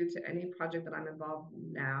back to any project that I'm involved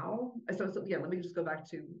now. So yeah, let me just go back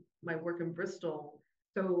to my work in Bristol.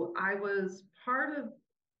 So I was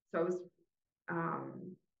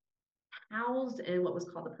housed in what was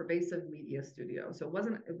called the Pervasive Media Studio. So it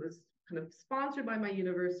was kind of sponsored by my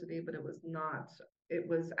university, but it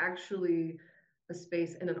was actually a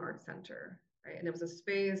space in an art center, right? And it was a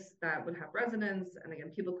space that would have residents, and again,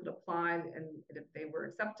 people could apply, and if they were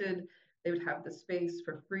accepted, they would have the space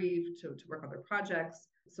for free to work on their projects.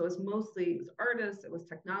 So it was artists, it was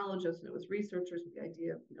technologists, and it was researchers with the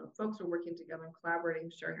idea of, folks are working together and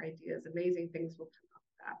collaborating, sharing ideas, amazing things will come out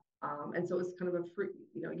of that. And so it's kind of a free,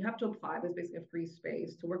 you have to apply, but it's basically a free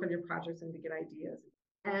space to work on your projects and to get ideas.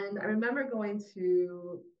 And I remember going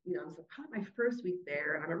to, it was probably my first week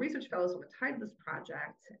there, and I'm a research fellow, so I'm tied to this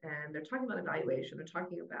project, and they're talking about evaluation. They're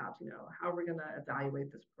talking about, how we're going to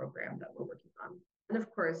evaluate this program that we're working on. And of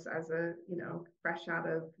course, as a, fresh out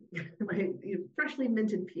of my freshly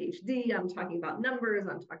minted PhD, I'm talking about numbers,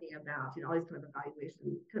 I'm talking about, all these kind of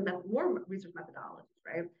evaluation, more research methodologies,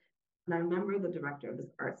 right? And I remember the director of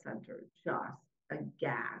this art center just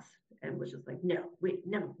aghast and was just like, no, wait,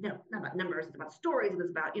 no, not about numbers, it's about stories, and it's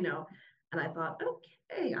about, and I thought,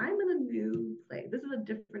 okay, I'm in a new place. This is a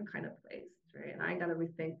different kind of place, right? And I got to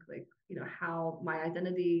rethink, like, how my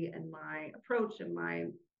identity and my approach and my,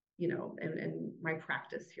 and my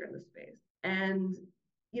practice here in this space. And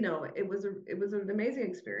it was an amazing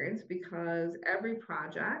experience because every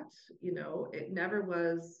project, it never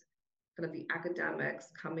was kind of the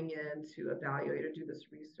academics coming in to evaluate or do this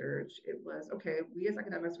research. It was, okay, we as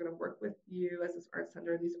academics are going to work with you as this art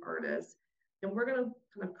center, these artists, and we're going to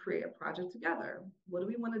kind of create a project together. What do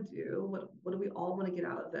we want to do? What do we all want to get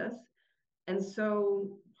out of this? And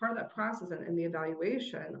so part of that process and the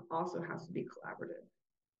evaluation also has to be collaborative,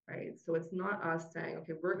 right? So it's not us saying,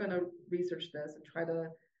 okay, we're going to research this and try to,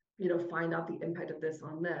 find out the impact of this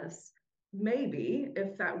on this. Maybe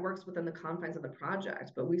if that works within the confines of the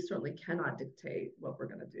project, but we certainly cannot dictate what we're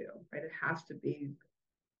going to do, right? It has to be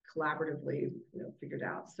collaboratively, figured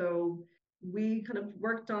out. So we kind of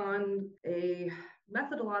worked on a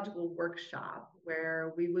methodological workshop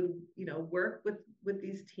where we would, work with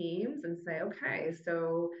these teams and say, okay,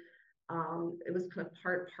 so it was kind of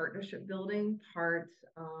part partnership building, part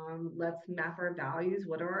let's map our values.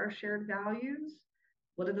 What are our shared values?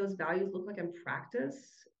 What do those values look like in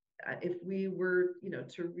practice? If we were,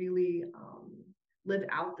 to really live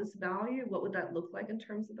out this value, what would that look like in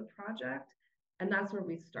terms of the project? And that's where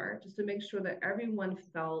we start, just to make sure that everyone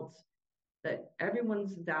felt that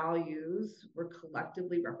everyone's values were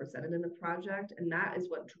collectively represented in the project. And that is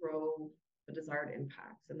what drove the desired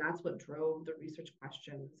impacts. And that's what drove the research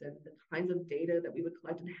questions and the kinds of data that we would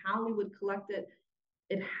collect and how we would collect it.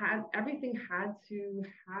 Everything had to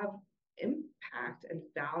have impact and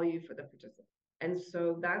value for the participant. And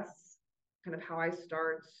so that's kind of how I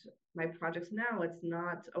start my projects now. It's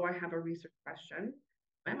not, oh, I have a research question.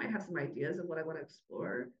 I might have some ideas of what I want to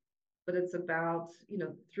explore, but it's about,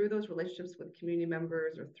 through those relationships with community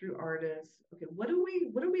members or through artists, okay, what are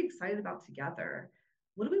we excited about together?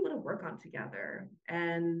 What do we want to work on together?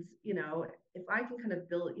 And, if I can kind of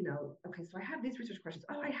build, okay, so I have these research questions.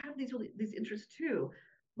 Oh, I have these interests too.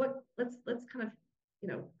 Let's kind of,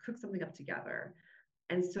 cook something up together.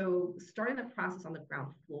 And so starting the process on the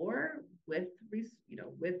ground floor with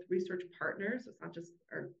research partners, so it's not just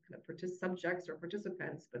our kind of subjects or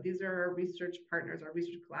participants, but these are our research partners, our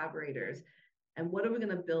research collaborators. And what are we going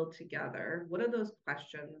to build together? What are those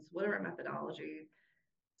questions? What are our methodology?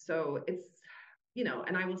 So it's,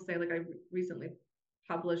 and I will say, like, I recently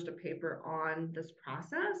published a paper on this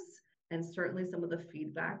process. And certainly some of the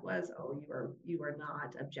feedback was, oh, you are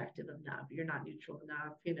not objective enough. You're not neutral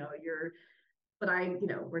enough. But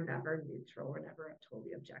we're never neutral. We're never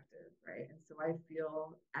totally objective, right? And so I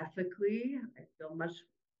feel ethically,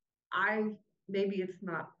 maybe it's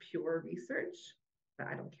not pure research, but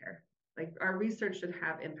I don't care. Like, our research should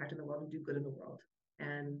have impact in the world and do good in the world.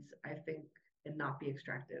 And I think, and not be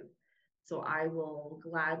extractive. So I will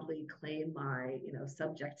gladly claim my,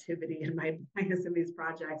 subjectivity and my bias in these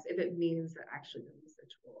projects if it means that actually the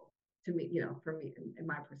research will, to me, for me, in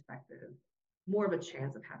my perspective, more of a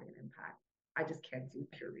chance of having an impact. I just can't do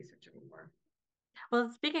pure research anymore. Well,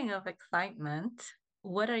 speaking of excitement,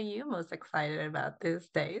 what are you most excited about these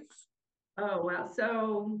days? Oh, wow.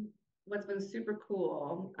 So what's been super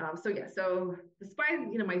cool. So despite,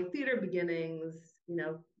 my theater beginnings,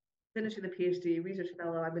 finishing the PhD, research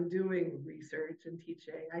fellow, I've been doing research and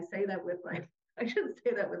teaching. I say that with like, I shouldn't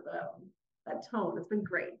say that with that tone. It's been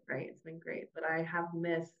great, right? It's been great, but I have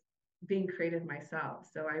missed being creative myself.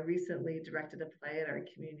 So I recently directed a play at our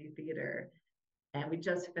community theater, and we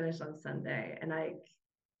just finished on Sunday.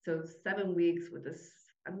 So 7 weeks with this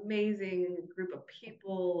amazing group of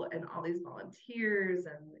people and all these volunteers,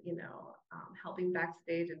 and helping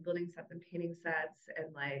backstage and building sets and painting sets, and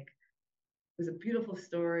like it was a beautiful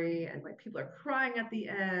story, and like people are crying at the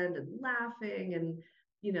end and laughing, and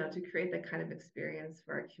to create that kind of experience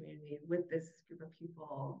for our community with this group of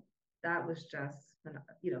people, that was just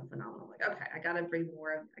phenomenal. Like, okay, I got to bring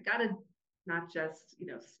more. I got to not just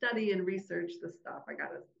study and research this stuff. I got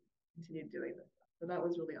to continue doing this stuff. So that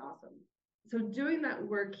was really awesome. So doing that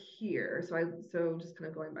work here, so just kind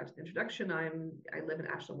of going back to the introduction, I live in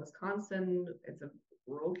Ashland, Wisconsin. It's a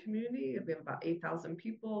rural community. We have about 8,000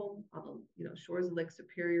 people on the shores of Lake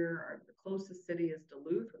Superior. The closest city is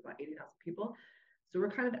Duluth with about 80,000 people. So we're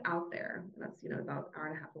kind of out there. And that's about an hour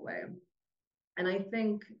and a half away. And I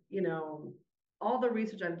think all the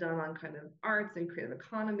research I've done on kind of arts and creative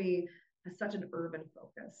economy has such an urban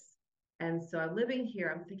focus. And so I'm living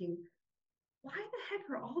here, I'm thinking, why the heck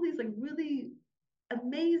are all these like really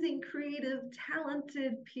amazing, creative,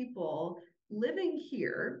 talented people living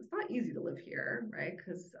here? It's not easy to live here, right?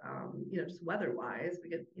 Because just weather-wise, we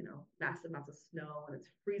get massive amounts of snow and it's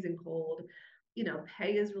freezing cold.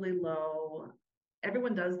 Pay is really low.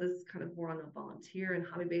 Everyone does this kind of more on a volunteer and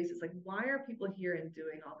hobby basis. Like, why are people here and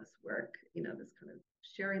doing all this work? This kind of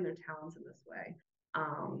sharing their talents in this way.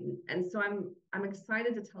 And so I'm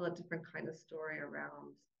excited to tell a different kind of story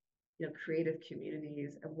around creative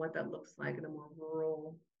communities and what that looks like in a more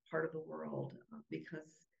rural part of the world,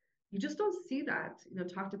 because you just don't see that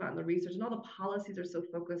talked about in the research, and all the policies are so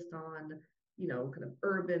focused on kind of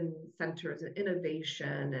urban centers and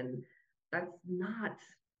innovation, and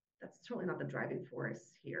that's certainly not the driving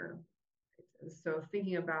force here. And so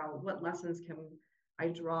thinking about what lessons can I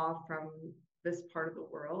draw from this part of the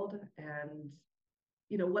world, and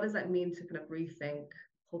what does that mean to kind of rethink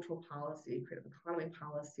cultural policy, creative economy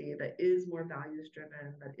policy that is more values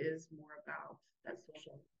driven, that is more about that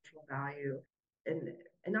social and cultural value. And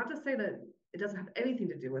not to say that it doesn't have anything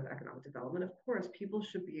to do with economic development. Of course, people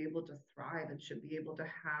should be able to thrive and should be able to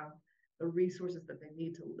have the resources that they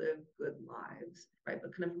need to live good lives, right?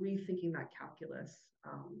 But kind of rethinking that calculus,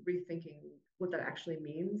 rethinking what that actually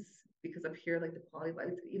means. Because up here, like the quality of life,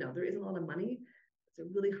 there isn't a lot of money. It's a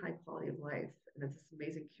really high quality of life, and it's this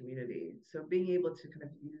amazing community. So being able to kind of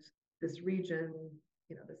use this region,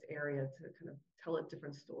 this area to kind of tell a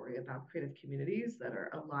different story about creative communities that are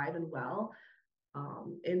alive and well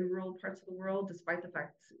in rural parts of the world, despite the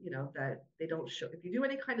fact, that they don't show. If you do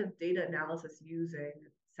any kind of data analysis using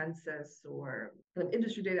census or kind of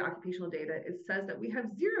industry data, occupational data, it says that we have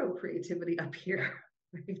zero creativity up here,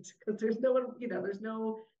 right? Because there's no one, there's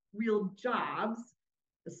no real jobs,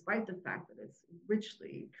 despite the fact that it's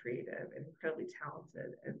richly creative and incredibly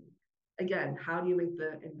talented. And again, how do you make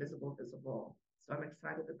the invisible visible? So I'm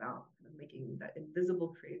excited about kind of making that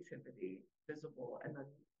invisible creativity visible. And then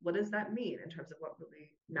what does that mean in terms of what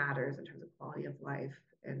really matters in terms of quality of life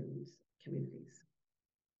and communities?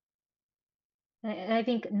 And I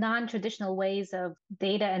think non-traditional ways of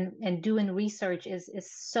data and doing research is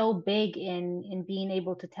so big in being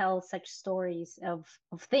able to tell such stories of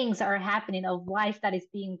things that are happening, of life that is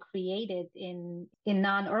being created in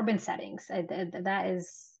non-urban settings. That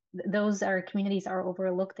is, those are communities are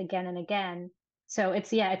overlooked again and again. So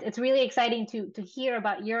it's really exciting to hear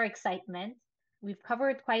about your excitement. We've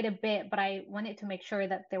covered quite a bit, but I wanted to make sure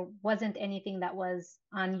that there wasn't anything that was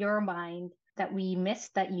on your mind that we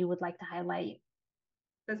missed that you would like to highlight.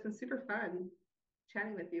 That's been super fun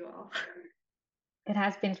chatting with you all. It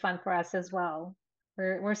has been fun for us as well.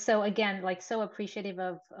 We're so, again, like so appreciative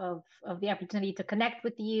of the opportunity to connect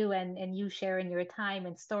with you and you sharing your time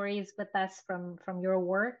and stories with us from your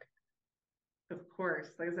work. Of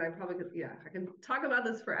course, like I said, I probably could, I can talk about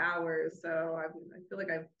this for hours. So I feel like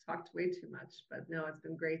I've talked way too much, but no, it's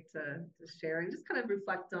been great to share and just kind of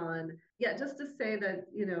reflect on, just to say that,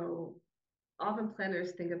 often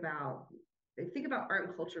planners think about art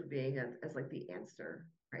and culture being as like the answer,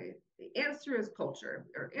 right? The answer is culture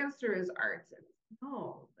or answer is arts. And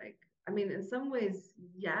no, like, I mean, in some ways,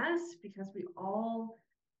 yes, because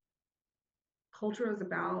culture is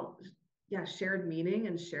about, yeah, shared meaning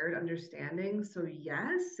and shared understanding. So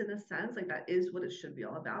yes, in a sense, like that is what it should be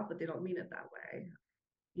all about, but they don't mean it that way.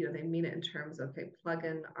 They mean it in terms of, okay, plug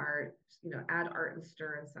in art, add art and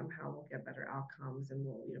stir, and somehow we'll get better outcomes and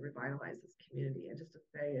we'll, revitalize this community. And just to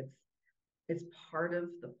say it's part of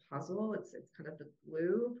the puzzle. It's kind of the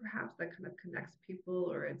glue, perhaps, that kind of connects people,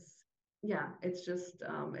 or it's just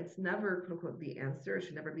it's never quote unquote the answer. It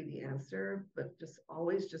should never be the answer, but just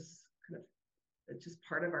always just kind of it's just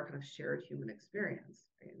part of our kind of shared human experience.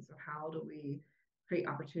 Right? And so how do we create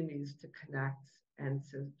opportunities to connect and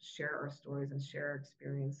to share our stories and share our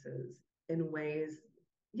experiences in ways,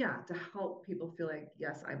 yeah, to help people feel like,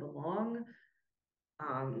 yes, I belong.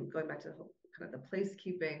 Going back to kind of the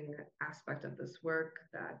placekeeping aspect of this work,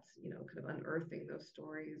 that, kind of unearthing those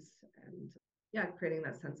stories and, yeah, creating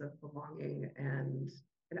that sense of belonging and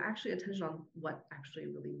actually attention on what actually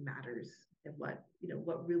really matters and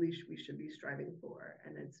what really we should be striving for.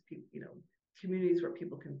 And it's, communities where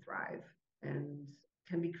people can thrive and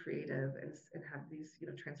can be creative and have these,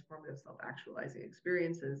 transformative self-actualizing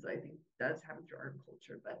experiences. I think does happen through art and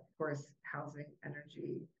culture, but of course, housing,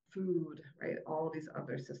 energy, food, right? All of these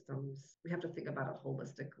other systems, we have to think about it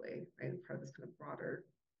holistically, right? Part of this kind of broader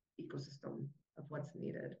ecosystem of what's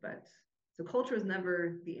needed. But so culture is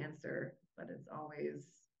never the answer, but it's always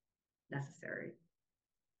necessary.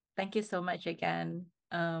 Thank you so much again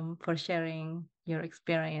for sharing your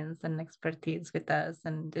experience and expertise with us.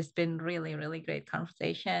 And it's been really, really great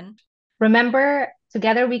conversation. Remember,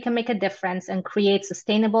 together we can make a difference and create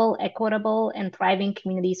sustainable, equitable, and thriving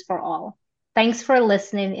communities for all. Thanks for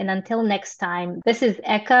listening, and until next time, this is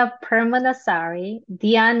Eka Permanasari,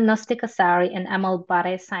 Dian Nostikasari, and Amal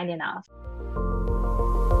Bare signing off.